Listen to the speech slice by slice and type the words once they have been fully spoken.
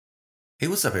Hey,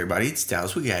 what's up everybody? It's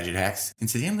Dallas with Gadget Hacks, and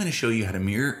today I'm going to show you how to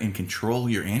mirror and control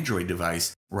your Android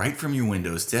device right from your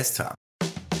Windows desktop.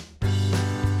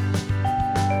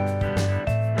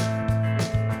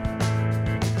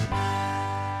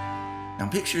 Now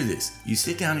picture this, you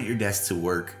sit down at your desk to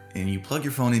work and you plug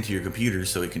your phone into your computer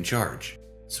so it can charge.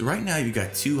 So right now you've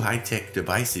got two high-tech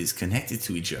devices connected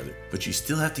to each other, but you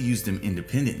still have to use them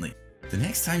independently. The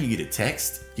next time you get a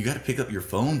text, you got to pick up your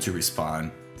phone to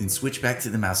respond, then switch back to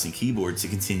the mouse and keyboard to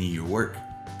continue your work.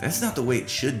 That's not the way it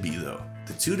should be though.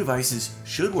 The two devices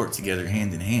should work together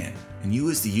hand in hand, and you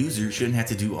as the user shouldn't have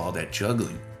to do all that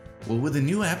juggling. Well, with a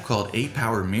new app called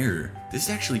APowerMirror, this is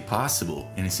actually possible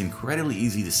and it's incredibly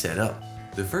easy to set up.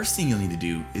 The first thing you'll need to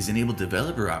do is enable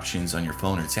developer options on your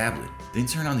phone or tablet, then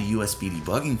turn on the USB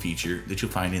debugging feature that you'll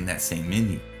find in that same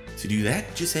menu. To do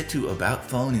that, just head to About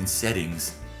Phone and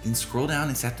Settings, then scroll down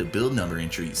and tap the build number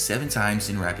entry 7 times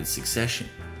in rapid succession.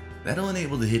 That'll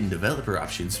enable the hidden developer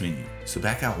options menu, so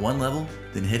back out one level,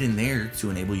 then head in there to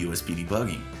enable USB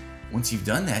debugging. Once you've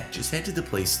done that, just head to the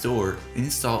Play Store and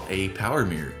install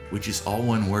APowerMirror, which is all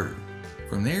one word.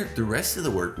 From there, the rest of the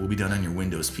work will be done on your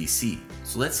Windows PC,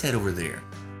 so let's head over there.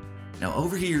 Now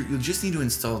over here, you'll just need to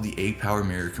install the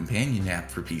APowerMirror companion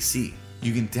app for PC.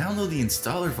 You can download the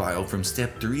installer file from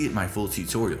step 3 at my full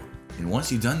tutorial, and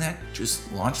once you've done that,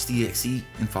 just launch the exe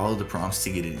and follow the prompts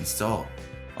to get it installed.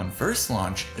 On first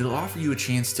launch, it'll offer you a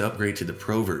chance to upgrade to the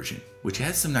Pro version, which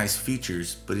has some nice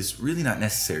features, but is really not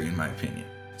necessary in my opinion.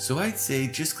 So I'd say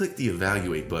just click the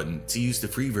Evaluate button to use the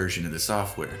free version of the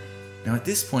software. Now at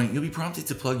this point, you'll be prompted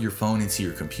to plug your phone into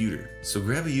your computer, so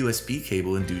grab a USB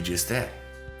cable and do just that.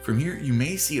 From here, you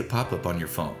may see a pop-up on your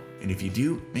phone, and if you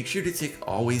do, make sure to tick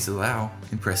Always Allow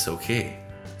and press OK.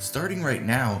 Starting right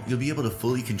now, you'll be able to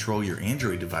fully control your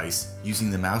Android device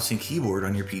using the mouse and keyboard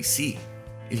on your PC.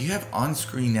 If you have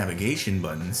on-screen navigation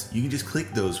buttons, you can just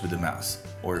click those with the mouse,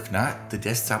 or if not, the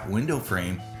desktop window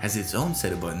frame has its own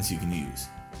set of buttons you can use.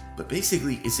 But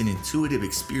basically, it's an intuitive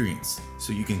experience,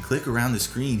 so you can click around the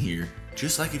screen here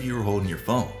just like if you were holding your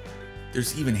phone.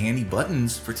 There's even handy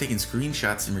buttons for taking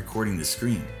screenshots and recording the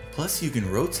screen. Plus, you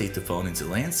can rotate the phone into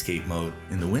landscape mode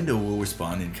and the window will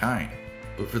respond in kind.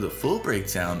 But for the full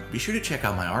breakdown, be sure to check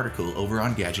out my article over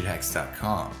on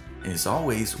GadgetHacks.com. And as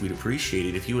always, we'd appreciate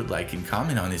it if you would like and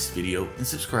comment on this video and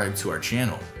subscribe to our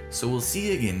channel. So we'll see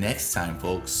you again next time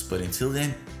folks, but until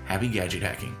then, happy gadget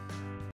hacking.